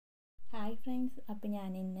Friends, അപ്പോൾ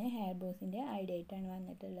ഞാൻ ഇന്ന് ഹെയർ ബോസിൻ്റെ ഐഡിയ ആയിട്ടാണ്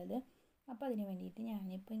വന്നിട്ടുള്ളത്. അപ്പോൾ അതിന് വേണ്ടിയിട്ട്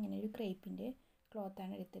ഞാനിപ്പോൾ ഇങ്ങനെ ഒരു ക്രേപ്പിൻ്റെ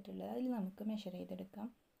ക്ലോത്താണ് എടുത്തിട്ടുള്ളത്. അതിൽ നമുക്ക് മെഷർ ചെയ്തെടുക്കാം.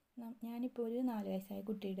 ഞാനിപ്പോൾ ഒരു 4 വയസ്സായ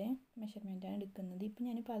കുട്ടിയുടെ മെഷർമെൻറ്റാണ് എടുക്കുന്നത്. ഇപ്പോൾ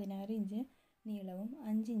ഞാൻ 16 ഇഞ്ച് നീളവും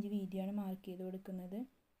 5 ഇഞ്ച് വീതിയാണ് മാർക്ക് ചെയ്ത് കൊടുക്കുന്നത്.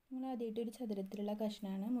 നമ്മൾ ആദ്യമായിട്ട് ഒരു ചതുരത്തിലുള്ള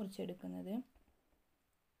കഷ്ണമാണ് മുറിച്ചെടുക്കുന്നത്.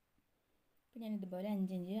 അപ്പോൾ ഞാൻ ഇതുപോലെ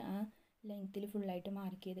 5 ഇഞ്ച് ആ ലെങ്ത്തിൽ ഫുള്ളായിട്ട്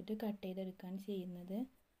മാർക്ക് ചെയ്തിട്ട് കട്ട് ചെയ്തെടുക്കുകയാണ് ചെയ്യുന്നത്.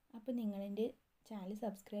 അപ്പോൾ നിങ്ങളെൻ്റെ ചാനൽ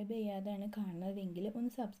സബ്സ്ക്രൈബ് ചെയ്യാതെയാണ് കാണുന്നതെങ്കിൽ ഒന്ന്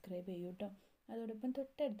സബ്സ്ക്രൈബ് ചെയ്യൂ കേട്ടോ. അതോടൊപ്പം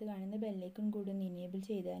തൊട്ടടുത്ത് കാണുന്ന ബെല്ലൈക്കൺ കൂടി ഒന്ന് ഇനേബിൾ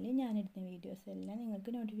ചെയ്താൽ ഞാനെടുത്ത വീഡിയോസ് എല്ലാം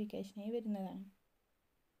നിങ്ങൾക്ക് നോട്ടിഫിക്കേഷനായി വരുന്നതാണ്.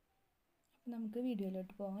 അപ്പോൾ നമുക്ക്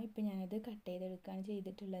വീഡിയോയിലോട്ട് പോകാം. ഇപ്പോൾ ഞാനത് കട്ട് ചെയ്തെടുക്കുകയാണ്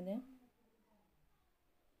ചെയ്തിട്ടുള്ളത്.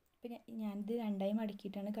 ഇപ്പോൾ ഞാനിത് രണ്ടായി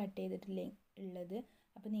മടക്കിയിട്ടാണ് കട്ട് ചെയ്തിട്ടുള്ളത്.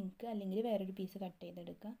 അപ്പോൾ നിങ്ങൾക്ക് അല്ലെങ്കിൽ വേറൊരു പീസ് കട്ട്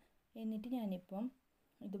ചെയ്തെടുക്കാം. എന്നിട്ട് ഞാനിപ്പം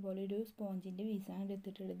ഇതുപോലൊരു സ്പോഞ്ചിൻ്റെ പീസാണ്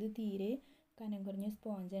എടുത്തിട്ടുള്ളത്. തീരെ കനം കുറഞ്ഞ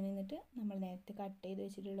സ്പോഞ്ചാണ്. എന്നിട്ട് നമ്മൾ നേരത്തെ കട്ട് ചെയ്ത്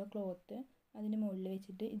വെച്ചിട്ടുള്ള ക്ലോത്ത് അതിന് മുകളിൽ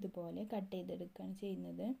വെച്ചിട്ട് ഇതുപോലെ കട്ട് ചെയ്തെടുക്കുകയാണ്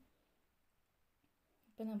ചെയ്യുന്നത്.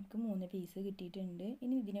 ഇപ്പോൾ നമുക്ക് 3 പീസ് കിട്ടിയിട്ടുണ്ട്.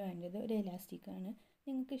 ഇനി ഇതിന് വേണ്ടത് ഒരു എലാസ്റ്റിക്കാണ്.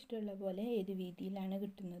 നിങ്ങൾക്ക് ഇഷ്ടമുള്ള പോലെ ഏത് വീതിയിലാണ്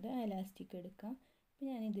കിട്ടുന്നത് ആ എലാസ്റ്റിക് എടുക്കാം. ഇപ്പോൾ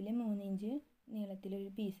ഞാനിതിൽ 3 ഇഞ്ച്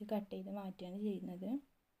നീളത്തിലൊരു പീസ് കട്ട് ചെയ്ത് മാറ്റുകയാണ് ചെയ്യുന്നത്.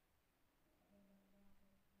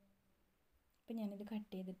 അപ്പോൾ ഞാനിത്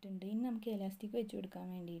കട്ട് ചെയ്തിട്ടുണ്ട്. ഇനി നമുക്ക് എലാസ്റ്റിക് വെച്ച് കൊടുക്കാൻ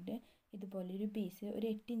വേണ്ടിയിട്ട് ഇതുപോലൊരു പീസ് ഒരു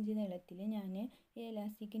 8 ഇഞ്ച് നീളത്തിൽ ഞാൻ ഈ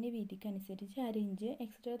എലാസ്റ്റിക്കിൻ്റെ വീതിക്ക് അനുസരിച്ച് 1/2 ഇഞ്ച്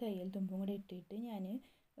എക്സ്ട്രാ തയ്യൽ തുമ്പും കൂടെ ഇട്ടിട്ട് ഞാൻ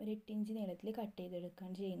ഒരു 8 ഇഞ്ച് നീളത്തിൽ കട്ട്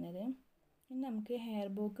ചെയ്തെടുക്കുകയാണ് ചെയ്യുന്നത്. ഇനി നമുക്ക് ഹെയർ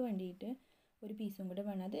ബോക്ക് വേണ്ടിയിട്ട് ഒരു പീസും കൂടെ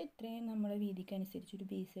വേണം. അത് എത്രയും നമ്മുടെ വീതിക്ക് അനുസരിച്ചൊരു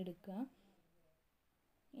പീസ് എടുക്കുക.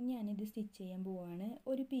 ഇനി ഞാനിത് സ്റ്റിച്ച് ചെയ്യാൻ പോവുകയാണ്.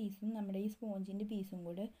 ഒരു പീസും നമ്മുടെ ഈ സ്പോഞ്ചിൻ്റെ പീസും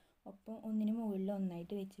കൂടെ ഒപ്പം ഒന്നിന് മുകളിൽ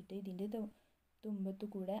ഒന്നായിട്ട് വെച്ചിട്ട് ഇതിൻ്റെ തുമ്പത്ത്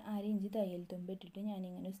കൂടെ 1/2 ഇഞ്ച് തയ്യൽ തുമ്പ് ഇട്ടിട്ട്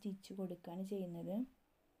ഞാനിങ്ങനെ സ്റ്റിച്ച് കൊടുക്കുകയാണ് ചെയ്യുന്നത്.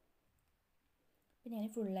 അപ്പോൾ ഞാൻ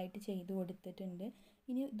ഫുള്ളായിട്ട് ചെയ്ത് കൊടുത്തിട്ടുണ്ട്.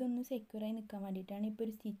 ഇനി ഇതൊന്ന് സെക്യൂറായി നിൽക്കാൻ വേണ്ടിയിട്ടാണ് ഇപ്പോൾ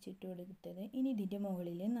ഒരു സ്റ്റിച്ച് ഇട്ട് കൊടുത്തത്. ഇനി ഇതിൻ്റെ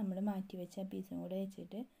മുകളിൽ നമ്മൾ മാറ്റി വെച്ച പീസും കൂടെ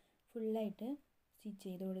വെച്ചിട്ട് ഫുള്ളായിട്ട് സ്റ്റിച്ച്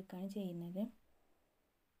ചെയ്ത് കൊടുക്കുകയാണ് ചെയ്യുന്നത്.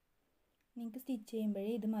 നിങ്ങൾക്ക് സ്റ്റിച്ച്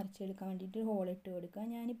ചെയ്യുമ്പോഴേ ഇത് മറിച്ചെടുക്കാൻ വേണ്ടിയിട്ട് ഹോൾ ഇട്ട് കൊടുക്കുക.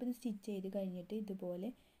 ഞാനിപ്പോൾ ഇത് സ്റ്റിച്ച് ചെയ്ത് കഴിഞ്ഞിട്ട്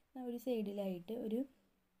ഇതുപോലെ ഒരു സൈഡിലായിട്ട് ഒരു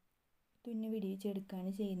തുന്നി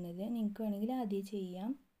വിടിയിച്ചെടുക്കുകയാണ് ചെയ്യുന്നത്. നിങ്ങൾക്ക് വേണമെങ്കിൽ ആദ്യം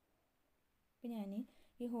ചെയ്യാം. അപ്പോൾ ഞാൻ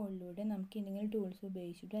ഈ ഹോളിലൂടെ നമുക്ക് എന്തെങ്കിലും ടൂൾസ്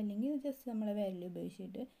ഉപയോഗിച്ചിട്ട് അല്ലെങ്കിൽ ജസ്റ്റ് നമ്മളെ വിരൽ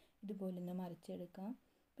ഉപയോഗിച്ചിട്ട് ഇതുപോലെ ഒന്ന് മറിച്ചെടുക്കാം.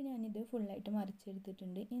 അപ്പോൾ ഞാനിത് ഫുള്ളായിട്ട്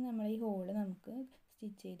മറിച്ചെടുത്തിട്ടുണ്ട്. ഇനി നമ്മൾ ഈ ഹോള് നമുക്ക്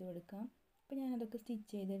സ്റ്റിച്ച് ചെയ്ത് കൊടുക്കാം. അപ്പോൾ ഞാനതൊക്കെ സ്റ്റിച്ച്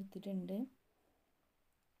ചെയ്തെടുത്തിട്ടുണ്ട്.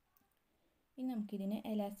 ഇനി നമുക്കിതിന്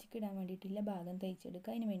എലാസ്റ്റിക് ഇടാൻ വേണ്ടിയിട്ടുള്ള ഭാഗം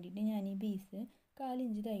തയ്ച്ചെടുക്കാം. അതിന് വേണ്ടിയിട്ട് ഞാൻ ഈ പീസ് 1/4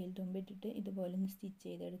 ഇഞ്ച് തയ്യൽ തുമ്പിട്ടിട്ട് ഇതുപോലെ ഒന്ന് സ്റ്റിച്ച്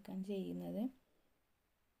ചെയ്തെടുക്കാൻ ചെയ്യുന്നത്.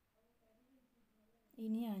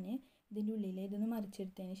 ഇനി ഞാൻ ഇതിൻ്റെ ഉള്ളിൽ ഇതൊന്ന്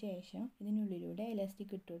മറിച്ചെടുത്തതിന് ശേഷം ഇതിനുള്ളിലൂടെ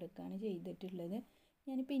എലാസ്റ്റിക് ഇട്ട് കൊടുക്കുകയാണ് ചെയ്തിട്ടുള്ളത്.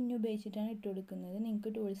 ഞാൻ പിന്ന് ഉപയോഗിച്ചിട്ടാണ് ഇട്ട് കൊടുക്കുന്നത്.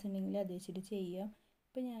 നിങ്ങൾക്ക് ടൂൾസ് ഉണ്ടെങ്കിൽ അത് വെച്ചിട്ട് ചെയ്യുക.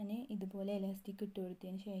 ഇപ്പോൾ ഞാൻ ഇതുപോലെ എലാസ്റ്റിക് ഇട്ട്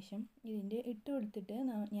കൊടുത്തതിന് ശേഷം ഇതിൻ്റെ ഇട്ട് കൊടുത്തിട്ട്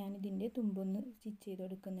ഞാനിതിൻ്റെ തുമ്പൊന്ന് സ്റ്റിച്ച് ചെയ്ത്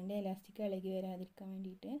കൊടുക്കുന്നുണ്ട്, എലാസ്റ്റിക് ഇളകി വരാതിരിക്കാൻ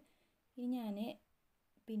വേണ്ടിയിട്ട്. ഇനി ഞാൻ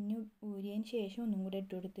പിന്ന് ഊരിയതിന് ശേഷം ഒന്നും കൂടെ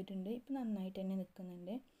ഇട്ട് കൊടുത്തിട്ടുണ്ട്. ഇപ്പോൾ നന്നായിട്ട് തന്നെ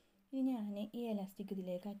നിൽക്കുന്നുണ്ട്. ഇനി ഞാൻ ഈ എലാസ്റ്റിക്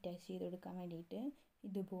ഇതിലേക്ക് അറ്റാച്ച് ചെയ്ത് കൊടുക്കാൻ വേണ്ടിയിട്ട്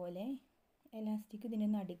ഇതുപോലെ എലാസ്റ്റിക് ഇതിൻ്റെ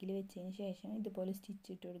നടുക്കിൽ വെച്ചതിന് ശേഷം ഇതുപോലെ സ്റ്റിച്ച്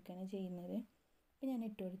ഇട്ട് കൊടുക്കുകയാണ് ചെയ്യുന്നത്. അപ്പോൾ ഞാൻ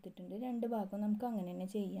ഇട്ട് കൊടുത്തിട്ടുണ്ട്. 2 ഭാഗം നമുക്ക് അങ്ങനെ തന്നെ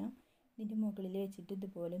ചെയ്യാം. ഇതിൻ്റെ മുകളിൽ വെച്ചിട്ട്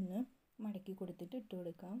ഇതുപോലെ ഒന്ന് മടക്കി കൊടുത്തിട്ട് ഇട്ട്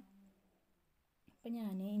കൊടുക്കാം. അപ്പോൾ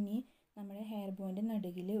ഞാൻ ഇനി നമ്മുടെ ഹെയർ ബോൻ്റെ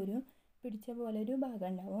നടുകിൽ ഒരു പിടിച്ച പോലെ ഒരു ഭാഗം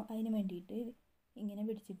ഉണ്ടാവും. അതിന് വേണ്ടിയിട്ട് ഇങ്ങനെ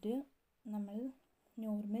പിടിച്ചിട്ട് നമ്മൾ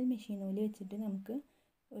നോർമൽ മെഷീൻ നൂല് വെച്ചിട്ട് നമുക്ക്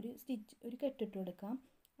ഒരു കെട്ടിട്ട് കൊടുക്കാം.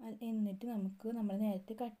 എന്നിട്ട് നമുക്ക് നമ്മൾ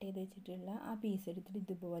നേരത്തെ കട്ട് ചെയ്ത് വെച്ചിട്ടുള്ള ആ പീസ് എടുത്തിട്ട്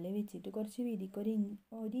ഇതുപോലെ വെച്ചിട്ട് കുറച്ച് വീതിക്ക്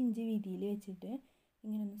 1 ഇഞ്ച് വീതിയിൽ വെച്ചിട്ട്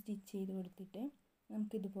ഇങ്ങനെ ഒന്ന് സ്റ്റിച്ച് ചെയ്ത് കൊടുത്തിട്ട്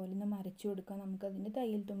നമുക്കിതുപോലെ ഒന്ന് മറിച്ച് കൊടുക്കാം. നമുക്കതിൻ്റെ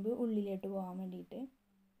തയ്യൽ തുമ്പ് ഉള്ളിലോട്ട് പോകാൻ വേണ്ടിയിട്ട്.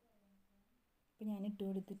 ഇപ്പോൾ ഞാൻ ഇട്ട്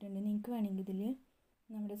കൊടുത്തിട്ടുണ്ട്. നിങ്ങൾക്ക് വേണമെങ്കിൽ ഇതിൽ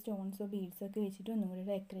നമ്മുടെ സ്റ്റോൺസോ ബീഡ്സോ ഒക്കെ വെച്ചിട്ട് ഒന്നും കൂടി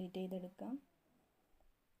ഡെക്കറേറ്റ് ചെയ്തെടുക്കാം.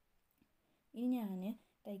 ഇനി ഞാൻ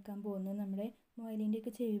തയ്ക്കാൻ പോകുന്നത് നമ്മുടെ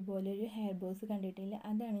മുയലിൻ്റെയൊക്കെ ചെവി പോലെ ഒരു ഹെയർ ബോസ് കണ്ടിട്ടില്ല,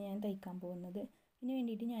 അതാണ് ഞാൻ തയ്ക്കാൻ പോകുന്നത്. ഇതിന്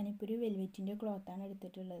വേണ്ടിയിട്ട് ഞാനിപ്പോൾ ഒരു വെൽവെറ്റിൻ്റെ ക്ലോത്താണ്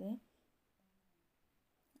എടുത്തിട്ടുള്ളത്.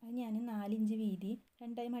 അത് ഞാൻ 4 ഇഞ്ച് വീതി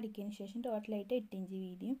രണ്ടായി മടക്കിയതിന് ശേഷം ടോട്ടലായിട്ട് 8 ഇഞ്ച്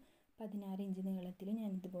വീതിയും 16 ഇഞ്ച് നീളത്തിൽ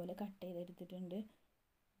ഞാനിതുപോലെ കട്ട് ചെയ്തെടുത്തിട്ടുണ്ട്.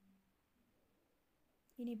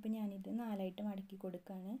 ഇനിയിപ്പോൾ ഞാനിത് 4ആയിട്ട് മടക്കി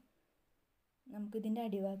കൊടുക്കുകയാണ്. നമുക്കിതിൻ്റെ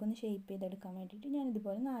അടിഭാഗം ഒന്ന് ഷേപ്പ് ചെയ്തെടുക്കാൻ വേണ്ടിയിട്ട്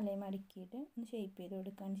ഞാനിതുപോലെ 4ആയി മടക്കിയിട്ട് ഒന്ന് ഷേപ്പ് ചെയ്ത്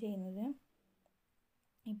കൊടുക്കുകയാണ് ചെയ്യുന്നത്.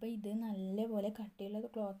 ഇപ്പോൾ ഇത് നല്ലപോലെ കട്ടിയുള്ള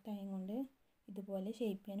ക്ലോത്ത് ആയതുകൊണ്ട് ഇതുപോലെ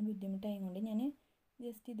ഷേപ്പ് ചെയ്യാൻ ബുദ്ധിമുട്ടായതുകൊണ്ട് ഞാൻ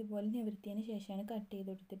ജസ്റ്റ് ഇതുപോലെ നിവർത്തിയതിന് ശേഷമാണ് കട്ട് ചെയ്ത്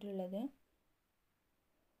കൊടുത്തിട്ടുള്ളത്.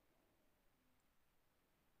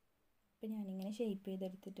 ഇപ്പോൾ ഞാനിങ്ങനെ ഷേപ്പ്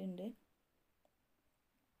ചെയ്തെടുത്തിട്ടുണ്ട്.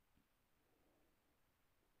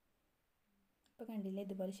 ഇപ്പോൾ കണ്ടില്ലേ,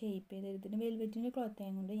 ഇതുപോലെ ഷേപ്പ് ചെയ്തെടുത്തിട്ട് വെൽവെറ്റിൻ്റെ ക്ലോത്ത്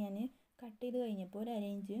ആയതുകൊണ്ട് ഞാൻ കട്ട് ചെയ്ത് കഴിഞ്ഞപ്പോൾ ഒരു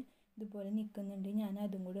 1/2 ഇഞ്ച് ഇതുപോലെ നിൽക്കുന്നുണ്ട്. ഞാൻ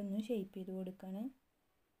അതും കൂടെ ഒന്ന് ഷേപ്പ് ചെയ്ത് കൊടുക്കുകയാണ്.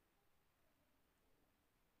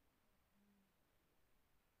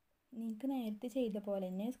 നിങ്ങൾക്ക് നേരത്തെ ചെയ്ത പോലെ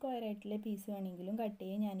തന്നെ സ്ക്വയർ ആയിട്ടുള്ള പീസ് വേണമെങ്കിലും കട്ട്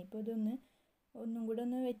ചെയ്യാം. ഞാനിപ്പോൾ ഒന്നും കൂടെ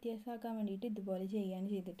ഒന്ന് വ്യത്യാസമാക്കാൻ വേണ്ടിയിട്ട് ഇതുപോലെ ചെയ്യുകയാണ്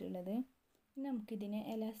ചെയ്തിട്ടുള്ളത്. നമുക്കിതിന്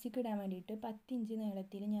എലാസ്റ്റിക് ഇടാൻ വേണ്ടിയിട്ട് 10 ഇഞ്ച്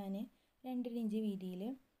നീളത്തിൽ ഞാൻ 2.5 ഇഞ്ച് വീതിയിൽ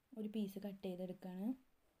ഒരു പീസ് കട്ട് ചെയ്തെടുക്കുകയാണ്.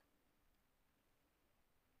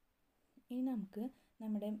 ഇനി നമുക്ക്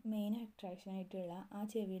നമ്മുടെ മെയിൻ അട്രാക്ഷൻ ആയിട്ടുള്ള ആ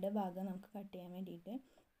ചെവിയുടെ ഭാഗം നമുക്ക് കട്ട് ചെയ്യാൻ വേണ്ടിയിട്ട്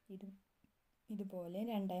ഇതുപോലെ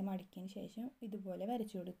രണ്ടായി മടക്കിയതിന് ശേഷം ഇതുപോലെ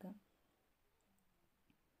വരച്ചു കൊടുക്കുക.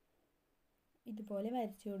 ഇതുപോലെ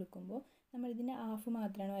വരച്ചു കൊടുക്കുമ്പോൾ നമ്മളിതിൻ്റെ ഹാഫ്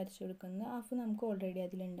മാത്രമാണ് വരച്ചു കൊടുക്കുന്നത്. ഹാഫ് നമുക്ക് ഓൾറെഡി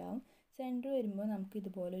അതിലുണ്ടാവും. സെൻറ്റർ വരുമ്പോൾ നമുക്ക്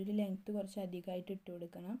ഇതുപോലെ ഒരു ലെങ്ത്ത് കുറച്ച് അധികമായിട്ട് ഇട്ട്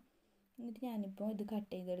കൊടുക്കണം. എന്നിട്ട് ഞാനിപ്പോൾ ഇത്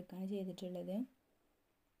കട്ട് ചെയ്തെടുക്കുകയാണ് ചെയ്തിട്ടുള്ളത്.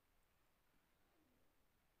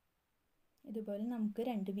 ഇതുപോലെ നമുക്ക്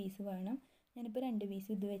 2 പീസ് വേണം. ഞാനിപ്പോൾ 2 പീസ്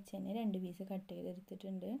ഇത് വെച്ച് തന്നെ 2 പീസ് കട്ട്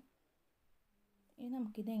ചെയ്തെടുത്തിട്ടുണ്ട്. ഇനി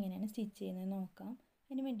നമുക്കിത് എങ്ങനെയാണ് സ്റ്റിച്ച് ചെയ്യുന്നത് നോക്കാം.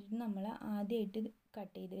 അതിന് വേണ്ടിയിട്ട് നമ്മൾ ആദ്യമായിട്ട്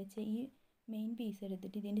കട്ട് ചെയ്ത് വെച്ച ഈ മെയിൻ പീസ്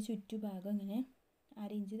എടുത്തിട്ട് ഇതിൻ്റെ ചുറ്റുഭാഗം ഇങ്ങനെ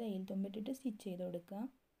 1/2 ഇഞ്ച് തയ്യൽ തുമ്പിട്ടിട്ട് സ്റ്റിച്ച് ചെയ്ത് കൊടുക്കുക.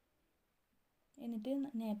 എന്നിട്ട്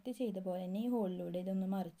നേരത്തെ ചെയ്ത പോലെ തന്നെ ഈ ഹോളിലൂടെ ഇതൊന്ന്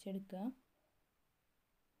മറിച്ചെടുക്കുക.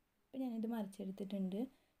 അപ്പോൾ ഞാനിത് മറിച്ചെടുത്തിട്ടുണ്ട്.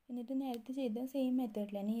 എന്നിട്ട് നേരത്തെ ചെയ്ത സെയിം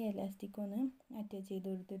മെത്തേഡിൽ തന്നെ ഈ എലാസ്റ്റിക് ഒന്ന് അറ്റാച്ച് ചെയ്ത്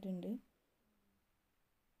കൊടുത്തിട്ടുണ്ട്.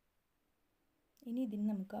 ഇനി ഇതിന്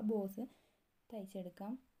നമുക്ക് ആ ബോസ്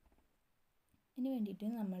തയ്ച്ചെടുക്കാം. അതിന് വേണ്ടിയിട്ട്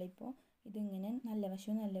നമ്മളിപ്പോൾ ഇതിങ്ങനെ നല്ല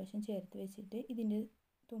വശം ചേർത്ത് വെച്ചിട്ട് ഇതിൻ്റെ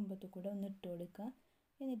തുമ്പത്ത് കൂടെ ഒന്ന് ഇട്ട് കൊടുക്കുക.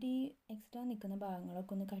 എന്നിട്ട് ഈ എക്സ്ട്രാ നിൽക്കുന്ന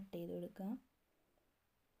ഭാഗങ്ങളൊക്കെ ഒന്ന് കട്ട് ചെയ്ത് കൊടുക്കുക.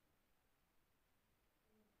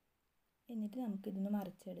 എന്നിട്ട് നമുക്കിതൊന്ന്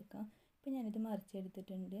മറിച്ചെടുക്കാം. ഇപ്പോൾ ഞാനിത്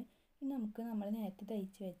മറിച്ചെടുത്തിട്ടുണ്ട്. ഇനി നമുക്ക് നമ്മൾ നേരത്തെ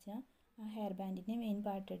തയ്ച്ച് വെച്ച ആ ഹെയർ ബാൻഡിൻ്റെ മെയിൻ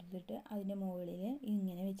പാർട്ട് എടുത്തിട്ട് അതിൻ്റെ മുകളിൽ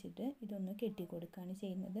ഇങ്ങനെ വെച്ചിട്ട് ഇതൊന്ന് കെട്ടി കൊടുക്കുകയാണ്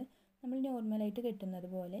ചെയ്യുന്നത്. നമ്മൾ നോർമലായിട്ട് കെട്ടുന്നത്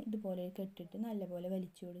പോലെ ഇതുപോലെ കെട്ടിട്ട് നല്ലപോലെ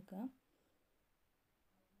വലിച്ചു കൊടുക്കുക.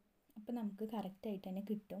 അപ്പോൾ നമുക്ക് കറക്റ്റായിട്ട് തന്നെ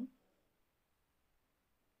കിട്ടും.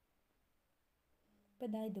 ഇപ്പോൾ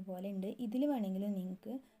ഇതാ ഇതുപോലെ ഉണ്ട്. ഇതിൽ വേണമെങ്കിൽ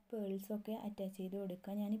നിങ്ങൾക്ക് പേൾസൊക്കെ അറ്റാച്ച് ചെയ്ത്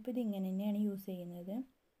കൊടുക്കാം. ഞാനിപ്പോൾ ഇതിങ്ങനെ തന്നെയാണ് യൂസ് ചെയ്യുന്നത്.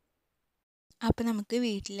 അപ്പോൾ നമുക്ക്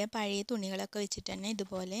വീട്ടിലെ പഴയ തുണികളൊക്കെ വെച്ചിട്ട് തന്നെ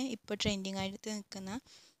ഇതുപോലെ ഇപ്പോൾ ട്രെൻഡിങ് ആയിട്ട് നിൽക്കുന്ന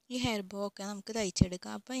ഈ ഹെയർ ബോ ഒക്കെ നമുക്ക്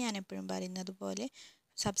തയ്ച്ചെടുക്കാം. അപ്പോൾ ഞാൻ എപ്പോഴും പറയുന്നത് പോലെ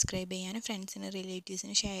സബ്സ്ക്രൈബ് ചെയ്യാനും ഫ്രണ്ട്സിനും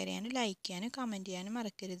റിലേറ്റീവ്സിനും ഷെയർ ചെയ്യാനും ലൈക്ക് ചെയ്യാനും കമൻറ്റ് ചെയ്യാനും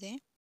മറക്കരുത്.